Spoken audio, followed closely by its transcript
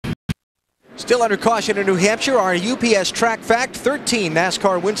Still under caution in New Hampshire, our UPS Track Fact. 13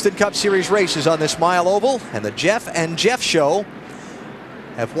 NASCAR Winston Cup Series races on this mile oval, and the Jeff and Jeff show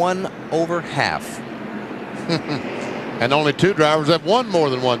have won over half. And only 2 drivers have won more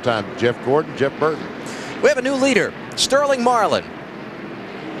than one time, Jeff Gordon, Jeff Burton. We have a new leader, Sterling Marlin.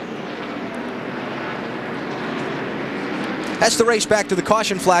 That's the race back to the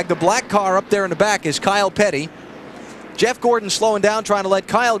caution flag. The black car up there in the back is Kyle Petty. Jeff Gordon slowing down, trying to let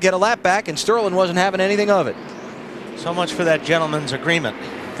Kyle get a lap back, and Sterling wasn't having anything of it. So much for that gentleman's agreement.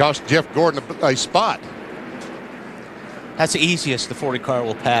 Cost Jeff Gordon a spot. That's the easiest the 40 car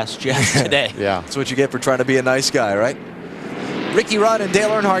will pass Jeff today. Yeah. That's what you get for trying to be a nice guy, right? Ricky Rudd and Dale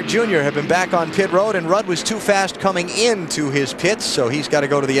Earnhardt Jr. have been back on pit road, and Rudd was too fast coming into his pits, so he's got to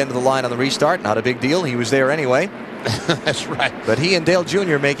go to the end of the line on the restart. Not a big deal. He was there anyway. That's right. But he and Dale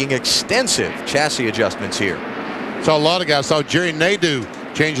Jr. making extensive chassis adjustments here. Saw a lot of guys. Saw Jerry Nadeau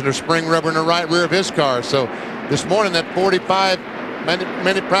changing the spring rubber in the right rear of his car. So this morning, that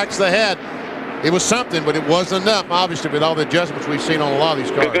 45-minute practice they had, it was something, but it wasn't enough, obviously, with all the adjustments we've seen on a lot of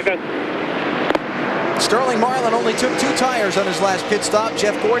these cars. Sterling Marlin only took 2 tires on his last pit stop.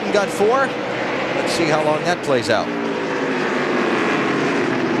 Jeff Gordon got 4. Let's see how long that plays out.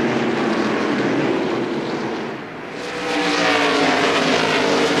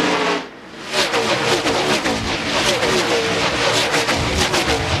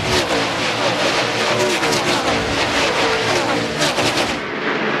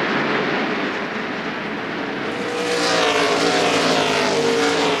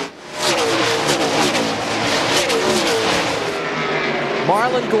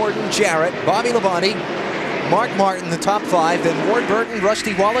 Marlin, Gordon, Jarrett, Bobby Labonte, Mark Martin, the top 5, then Ward Burton,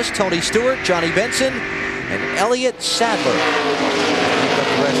 Rusty Wallace, Tony Stewart, Johnny Benson, and Elliott Sadler. The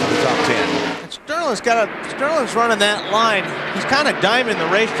rest of the top 10. And Sterling's running that line. He's kind of diming the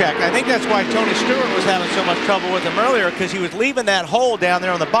racetrack. I think that's why Tony Stewart was having so much trouble with him earlier, because he was leaving that hole down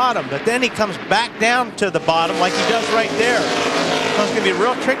there on the bottom, but then he comes back down to the bottom like he does right there. So it's going to be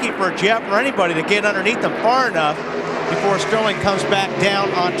real tricky for Jeff or anybody to get underneath them far enough before Sterling comes back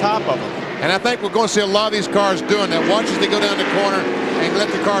down on top of them. And I think we're going to see a lot of these cars doing that. Watch as they go down the corner and let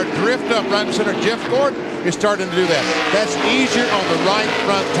the car drift up right in the center. Jeff Gordon is starting to do that. That's easier on the right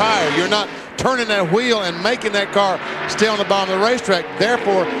front tire. You're not turning that wheel and making that car stay on the bottom of the racetrack,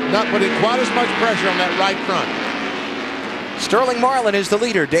 therefore not putting quite as much pressure on that right front. Sterling Marlin is the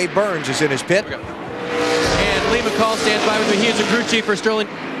leader. Dave Burns is in his pit. And Lee McCall stands by with me. He is the crew chief for Sterling.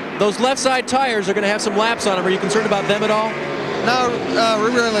 Those left side tires are going to have some laps on them. Are you concerned about them at all? No, we're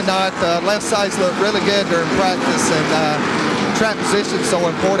really not. Left sides look really good during practice, and track position is so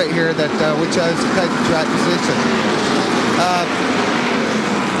important here that we chose to take the track position.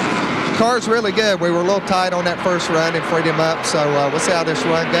 The car's really good. We were a little tight on that first run and freed him up, so we'll see how this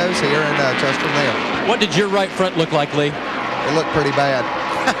run goes here and adjust from there. What did your right front look like, Lee? It looked pretty bad.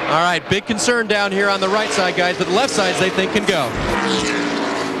 All right, big concern down here on the right side, guys, but the left sides they think can go.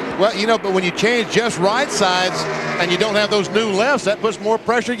 Well, you know, but when you change just right sides and you don't have those new lefts, that puts more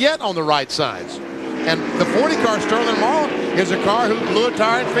pressure yet on the right sides. And the 40 car, Sterling Marlin, is a car who blew a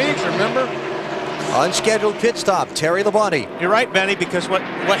tire in Phoenix, remember? Unscheduled pit stop, Terry Labonte. You're right, Benny, because what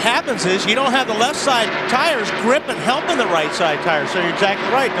happens is you don't have the left side tires gripping, helping the right side tires. So you're exactly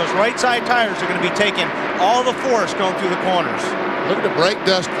right. Those right side tires are going to be taking all the force going through the corners. Look at the brake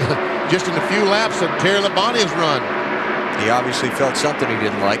dust just in the few laps that Terry Labonte has run. He obviously felt something he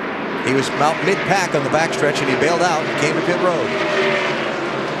didn't like. He was about mid-pack on the backstretch, and he bailed out and came to pit road.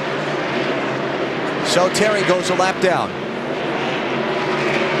 So Terry goes a lap down.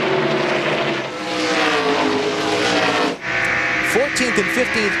 '14th and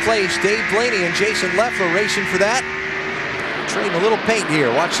 15th place, Dave Blaney and Jason Leffler racing for that. Trading a little paint here.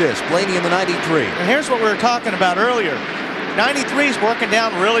 Watch this. Blaney in the 93. And here's what we were talking about earlier. 93 is working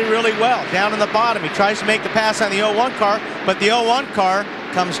down really, really well. Down in the bottom. He tries to make the pass on the 01 car, but the 01 car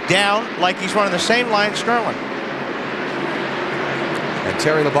comes down like he's running the same line Sterling. And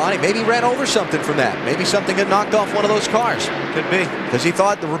Terry Labonte maybe ran over something from that. Maybe something had knocked off one of those cars. Could be. Because he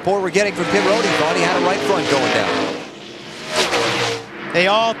thought, the report we're getting from pit road, he thought he had a right front going down. They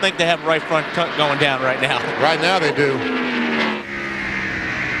all think they have a right front going down right now. Right now they do.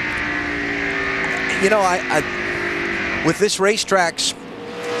 You know, with this racetrack's,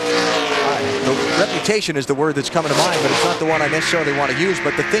 the reputation is the word that's coming to mind, but it's not the one I necessarily want to use,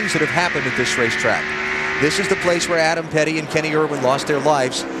 but the things that have happened at this racetrack. This is the place where Adam Petty and Kenny Irwin lost their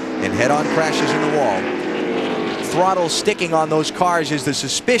lives in head-on crashes in the wall. Throttle sticking on those cars is the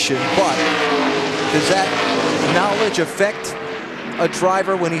suspicion, but does that knowledge affect a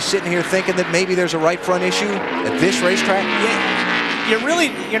driver when he's sitting here thinking that maybe there's a right front issue at this racetrack?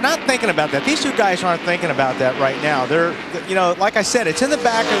 you're not thinking about that. These two guys aren't thinking about that right now. They're, you know, like I said, it's in the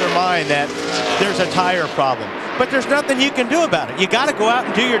back of their mind that there's a tire problem. But there's nothing you can do about it. You got to go out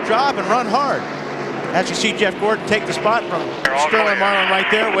and do your job and run hard. As you see Jeff Gordon take the spot from Sterling Marlin right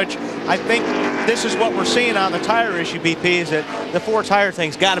there, which I think this is what we're seeing on the tire issue, BP, is that the 4-tire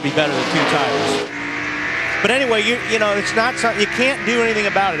thing's got to be better than 2 tires. But anyway, you know, it's not something, you can't do anything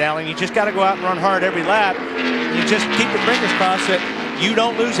about it, Alan. You just got to go out and run hard every lap. You just keep your fingers crossed that you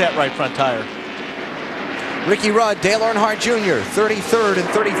don't lose that right front tire. Ricky Rudd, Dale Earnhardt Jr., 33rd and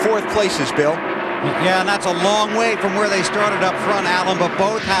 34th places, Bill. Yeah, and that's a long way from where they started up front, Alan, but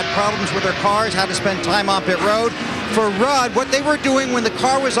both had problems with their cars, had to spend time on pit road. For Rudd, what they were doing when the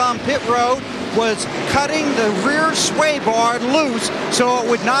car was on pit road was cutting the rear sway bar loose so it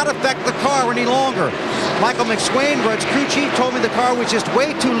would not affect the car any longer. Michael McSwain, Rudd's crew chief, told me the car was just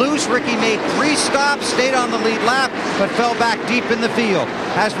way too loose. Ricky made 3 stops, stayed on the lead lap, but fell back deep in the field.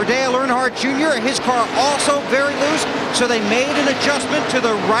 As for Dale Earnhardt Jr., his car also very loose, so they made an adjustment to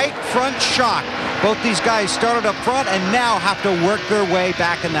the right front shock. Both these guys started up front and now have to work their way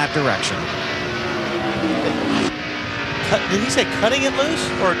back in that direction. Did he say cutting it loose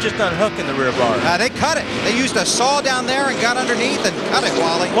or just unhooking the rear bar? They cut it. They used a saw down there and got underneath and cut it,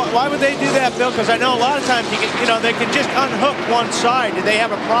 Wally. Why would they do that, Bill? Because I know a lot of times they can just unhook one side. Did they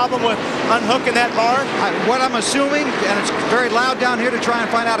have a problem with unhooking that bar? What I'm assuming, and it's very loud down here to try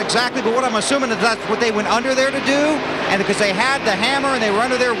and find out exactly, but what I'm assuming is that's what they went under there to do, and because they had the hammer and they were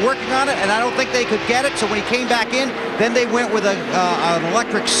under there working on it, and I don't think they could get it, so when he came back in, then they went with an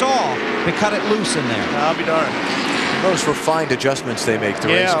electric saw to cut it loose in there. I'll be darned. Those refined adjustments they make to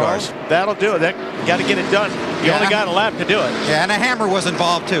race cars. Well, that'll do it. You got to get it done. You only got a lap to do it. Yeah, and a hammer was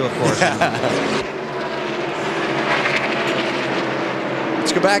involved too, of course.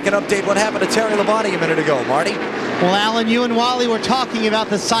 Let's go back and update what happened to Terry Labonte a minute ago. Marty? Well, Alan, you and Wally were talking about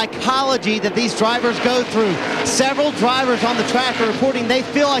the psychology that these drivers go through. Several drivers on the track are reporting they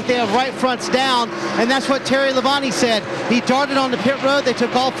feel like they have right fronts down, and that's what Terry Labonte said. He darted on the pit road. They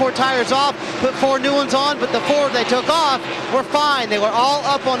took all 4 tires off, put 4 new ones on, but the 4 they took off were fine. They were all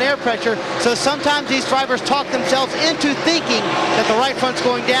up on air pressure, so sometimes these drivers talk themselves into thinking that the right front's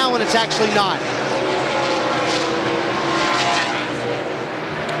going down when it's actually not.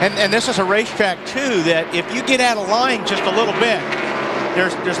 And this is a racetrack, too, that if you get out of line just a little bit,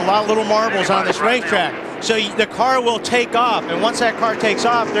 there's a lot of little marbles on this racetrack. So the car will take off. And once that car takes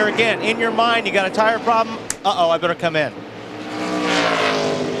off, there again, in your mind, you got a tire problem. Uh-oh, I better come in.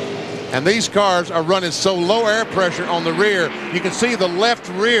 And these cars are running so low air pressure on the rear. You can see the left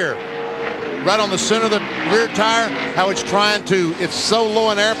rear, right on the center of the rear tire, how it's trying to, it's so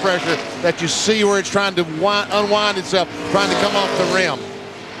low in air pressure that you see where it's trying to unwind itself, trying to come off the rim.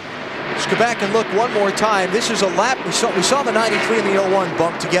 Let's go back and look one more time. This is a lap. We saw the 93 and the 01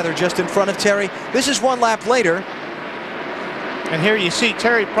 bump together just in front of Terry. This is 1 lap later. And here you see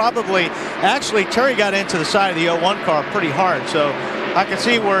Terry Terry got into the side of the 01 car pretty hard. So I can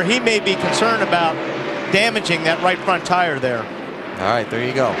see where he may be concerned about damaging that right front tire there. All right, there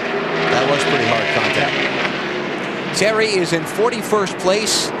you go. That was pretty hard contact. Yeah. Terry is in 41st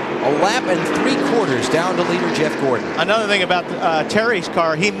place, a lap and 3/4 down to leader Jeff Gordon. Another thing about Terry's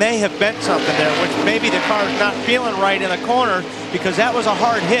car, he may have bent something there, which maybe the car's not feeling right in the corner because that was a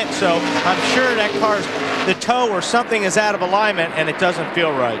hard hit. So I'm sure that the toe or something is out of alignment and it doesn't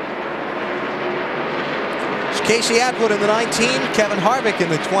feel right. It's Casey Atwood in the 19, Kevin Harvick in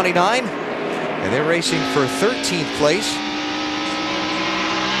the 29, and they're racing for 13th place.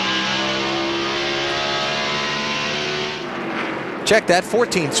 Check that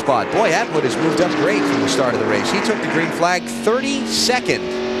 14th spot. Boy, Atwood has moved up great from the start of the race. He took the green flag 32nd.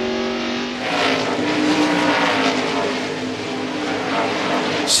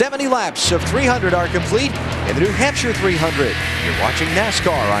 "70 laps of 300 are complete in the New Hampshire 300. You're watching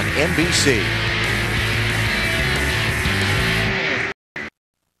NASCAR on NBC.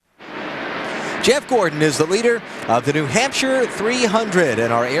 Jeff Gordon is the leader of the New Hampshire 300,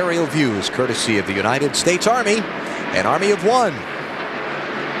 and our aerial views courtesy of the United States Army, an Army of One.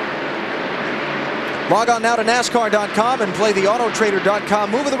 Log on now to NASCAR.com and play the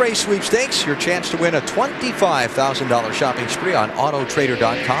AutoTrader.com Move of the Race sweepstakes. Your chance to win a $25,000 shopping spree on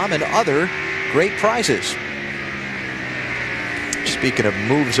AutoTrader.com and other great prizes. Speaking of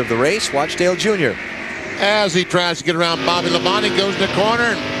moves of the race, watch Dale Jr. As he tries to get around Bobby Labonte, goes in the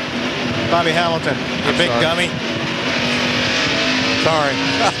corner. Bobby Hamilton, you big dummy. Sorry.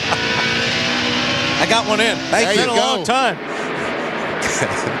 I got one in. It's been a long time.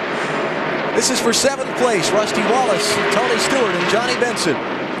 This is for 7th place, Rusty Wallace, Tony Stewart, and Johnny Benson.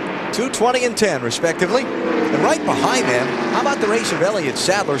 2:20 and 10, respectively. And right behind them, how about the race of Elliott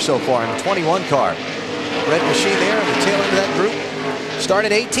Sadler so far in the 21 car? Red machine there in the tail end of that group.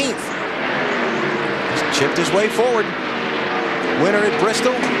 Started 18th. Just chipped his way forward. Winner at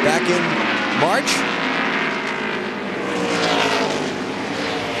Bristol back in March.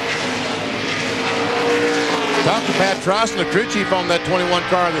 Talked to Pat Troston, the crew chief, on that 21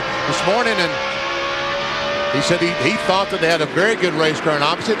 car this morning, and he said he thought that they had a very good race car, and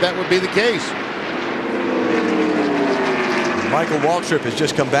opposite that would be the case. Michael Waltrip has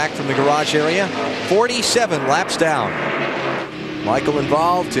just come back from the garage area. 47 laps down. Michael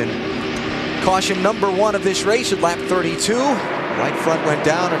involved in caution number 1 of this race at lap 32. Right front went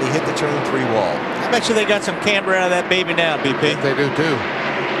down and he hit the turn 3 wall. I bet you they got some camber out of that baby now, BP. They do too.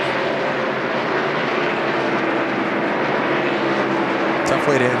 Tough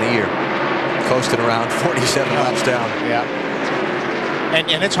way to end the year. Coasting around 47 laps down. Yeah.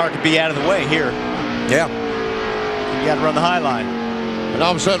 And it's hard to be out of the way here. Yeah. You got to run the high line. And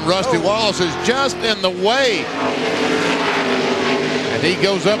all of a sudden, Rusty Wallace is just in the way. And he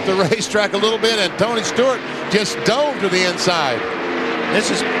goes up the racetrack a little bit, and Tony Stewart just dove to the inside. This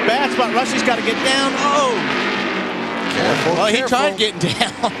is a bad spot. Rusty's got to get down. Oh! Careful, well, careful. He tried getting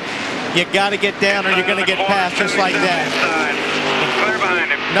down. You got to get down or you're going to get passed just like that.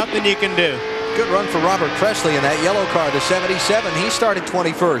 Nothing you can do. Good run for Robert Presley in that yellow car, the 77. He started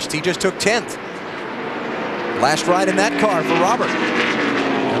 21st. He just took 10th. Last ride in that car for Robert.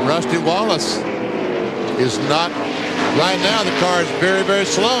 And Rusty Wallace is not. Right now, the car is very, very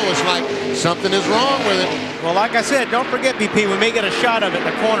slow. It's like something is wrong with it. Well, like I said, don't forget, BP, we may get a shot of it in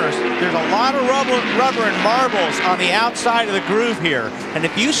the corners. There's a lot of rubber and marbles on the outside of the groove here. And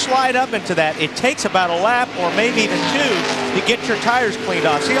if you slide up into that, it takes about a lap or maybe even 2 to get your tires cleaned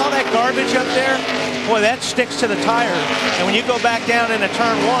off. See all that garbage up there? Boy, that sticks to the tire. And when you go back down into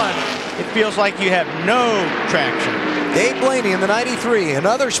turn 1, it feels like you have no traction. Dave Blaney in the 93,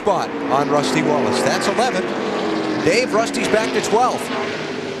 another spot on Rusty Wallace. That's 11th. Dave, Rusty's back to 12th.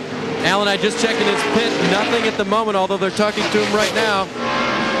 Alan, I just checked in his pit. Nothing at the moment, although they're talking to him right now.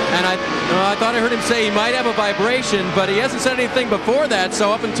 And I thought I heard him say he might have a vibration, but he hasn't said anything before that.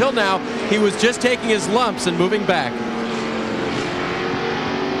 So up until now, he was just taking his lumps and moving back.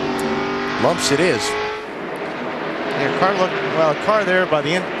 Lumps it is. Yeah, car there by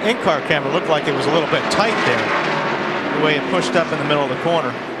the in-car camera looked like it was a little bit tight there. The way it pushed up in the middle of the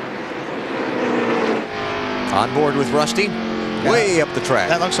corner. On board with Rusty, way up the track.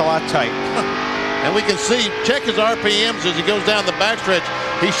 That looks a lot tight. And we can see, check his RPMs as he goes down the backstretch.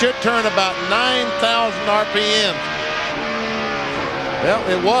 He should turn about 9,000 RPMs. Well,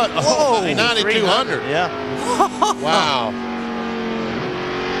 it was 9,200. Yeah. Wow.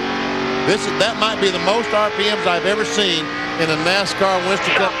 That might be the most RPMs I've ever seen in a NASCAR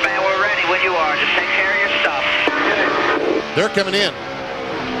Winston Cup. Man, we're ready when you are. Just take care of your stuff. They're coming in.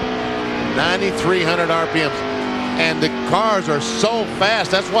 9,300 RPMs. And the cars are so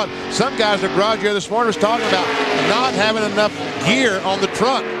fast. That's what some guys at garage here this morning was talking about. Not having enough gear on the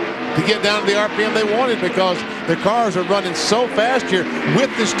truck to get down to the RPM they wanted because the cars are running so fast here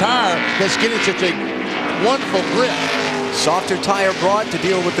with this tire that's getting such a wonderful grip. Softer tire brought to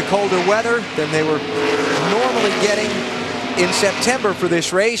deal with the colder weather than they were normally getting in September for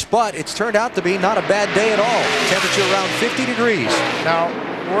this race, but it's turned out to be not a bad day at all. Temperature around 50 degrees. Now,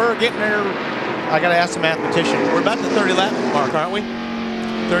 we're getting there. I got to ask the mathematician. We're about the 30 lap mark, aren't we?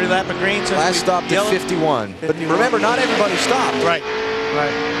 30 lap of green. Last stopped at 51. But remember, not everybody stopped. Right.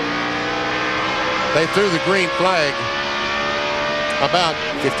 Right. They threw the green flag about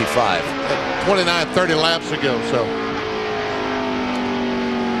 55. 29, 30 laps ago. So.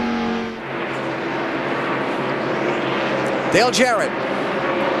 Dale Jarrett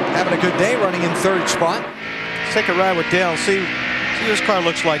having a good day, running in 3rd spot. Let's take a ride with Dale and see what this car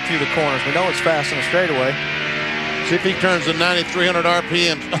looks like through the corners. We know it's fast in the straightaway. See if he turns to 9,300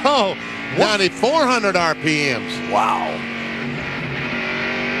 RPMs. Oh, 9,400 RPMs. Wow.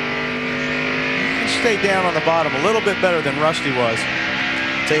 He stayed down on the bottom a little bit better than Rusty was.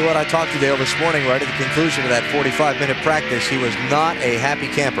 Tell you what, I talked to Dale this morning right at the conclusion of that 45-minute practice. He was not a happy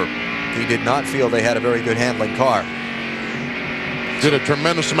camper. He did not feel they had a very good handling car. Did a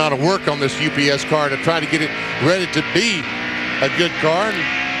tremendous amount of work on this UPS car to try to get it ready to be a good car, and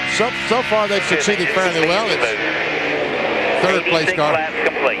so far they've succeeded fairly well. It's 3rd place car.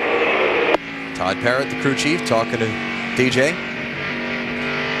 Todd Parrott, the crew chief, talking to DJ.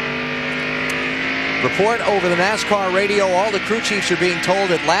 Report over the NASCAR radio. All the crew chiefs are being told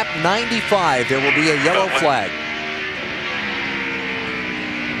at lap 95 there will be a yellow flag.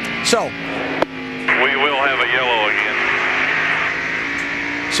 So we will have a yellow again.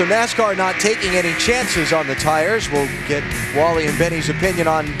 So NASCAR not taking any chances on the tires. We'll get Wally and Benny's opinion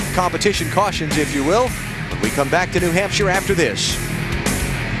on competition cautions, if you will, when we come back to New Hampshire after this.